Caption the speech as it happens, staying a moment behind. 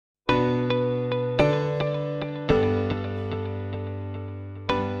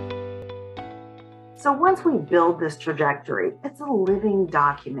So once we build this trajectory, it's a living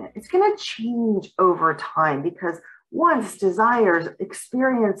document. It's going to change over time because once desires,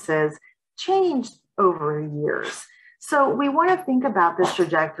 experiences change over years. So we want to think about this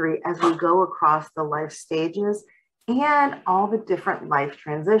trajectory as we go across the life stages and all the different life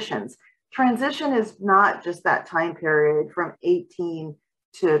transitions. Transition is not just that time period from 18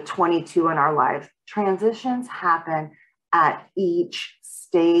 to 22 in our life. Transitions happen at each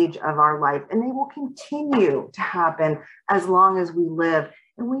stage of our life, and they will continue to happen as long as we live.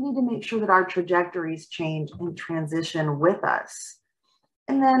 And we need to make sure that our trajectories change and transition with us.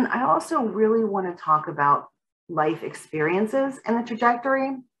 And then I also really want to talk about life experiences and the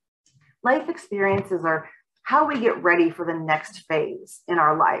trajectory. Life experiences are how we get ready for the next phase in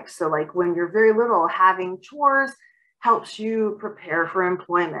our life. So like when you're very little, having chores helps you prepare for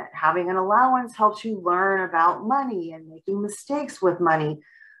employment. Having an allowance helps you learn about money and making mistakes with money.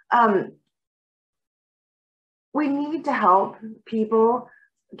 We need to help people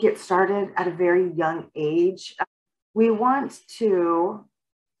get started at a very young age. We want to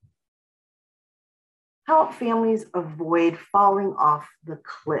help families avoid falling off the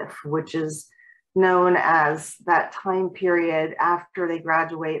cliff, which is known as that time period after they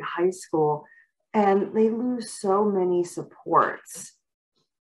graduate high school and they lose so many supports.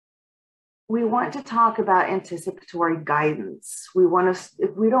 We want to talk about anticipatory guidance. We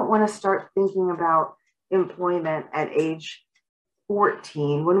don't want to start thinking about employment at age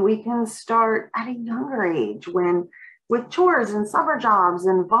 14 when we can start at a younger age, when with chores and summer jobs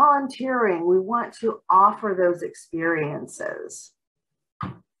and volunteering, we want to offer those experiences.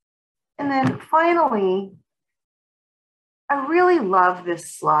 And then finally, I really love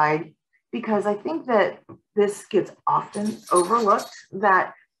this slide because I think that this gets often overlooked,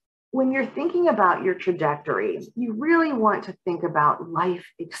 that when you're thinking about your trajectory, you really want to think about life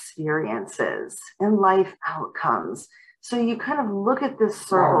experiences and life outcomes. So you kind of look at this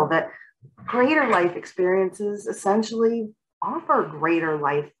circle that greater life experiences essentially offer greater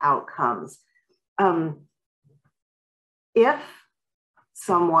life outcomes. If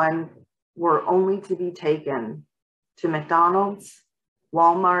someone were only to be taken to McDonald's,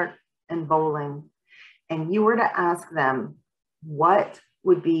 Walmart, and bowling, and you were to ask them what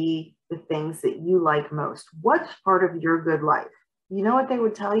would be the things that you like most, what's part of your good life, you know what they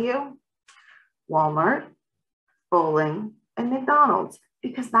would tell you? Walmart, bowling, and McDonald's,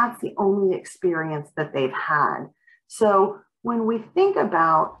 because that's the only experience that they've had. So when we think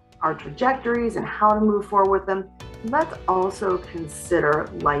about our trajectories and how to move forward with them, let's also consider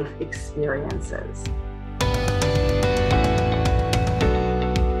life experiences.